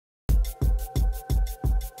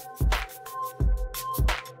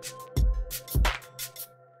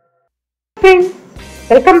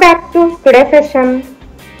Welcome back to today's session.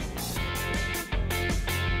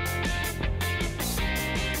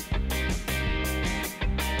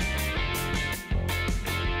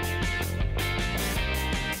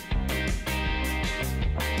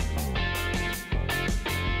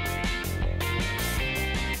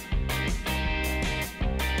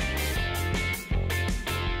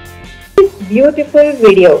 This beautiful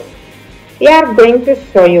video, we are going to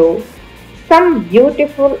show you some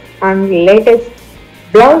beautiful and latest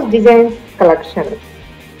blouse designs collection.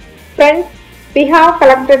 Friends, we have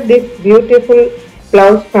collected this beautiful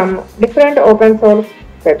blouse from different open source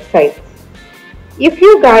websites. If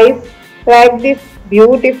you guys like this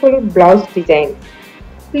beautiful blouse design,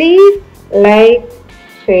 please like,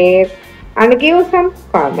 share and give some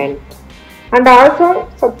comment. And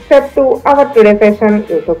also subscribe to our Today Fashion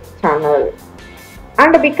YouTube channel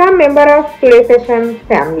and become member of Today Fashion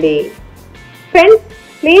family. Friends,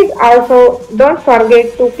 please also don't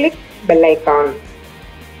forget to click bell icon.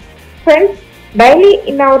 Friends, daily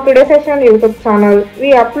in our Today Fashion YouTube channel,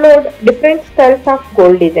 we upload different styles of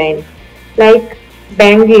gold designs like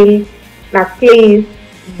bangle, necklace,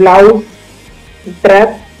 blouse,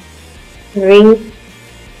 dress, rings,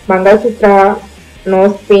 mangalsutra,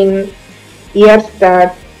 nose pin, ear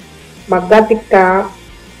studs, magga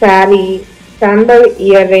saree, sandal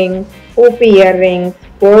earrings, hoop earrings,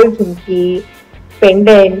 gold jhumki,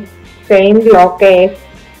 pendant, chain locket,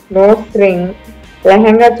 nose ring,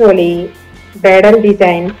 lehenga choli, bridal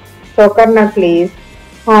design, choker necklace,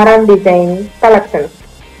 haram design collections.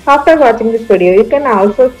 After watching this video, you can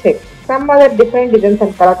also check some other different designs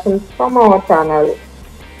and collections from our channel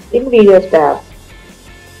in videos tab.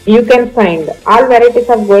 You can find all varieties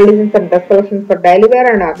of gold designs and dress collections for daily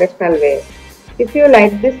wear and occasional wear. If you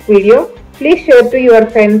like this video, please share to your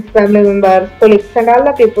friends, family members, colleagues and all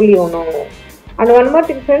the people you know. And one more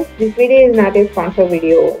thing friends, this video is not a sponsor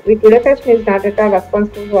video. We Today Fashion is not at all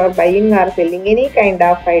responsible for buying or selling any kind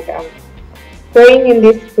of item. Showing in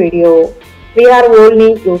this video, we are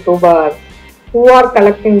only YouTubers who are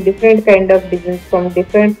collecting different kind of designs from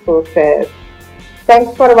different sources.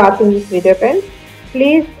 Thanks for watching this video friends.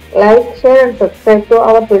 Please like, share and subscribe to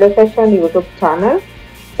our Today Fashion YouTube channel.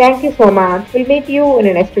 Thank you so much. We'll meet you in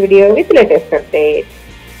the next video with latest updates.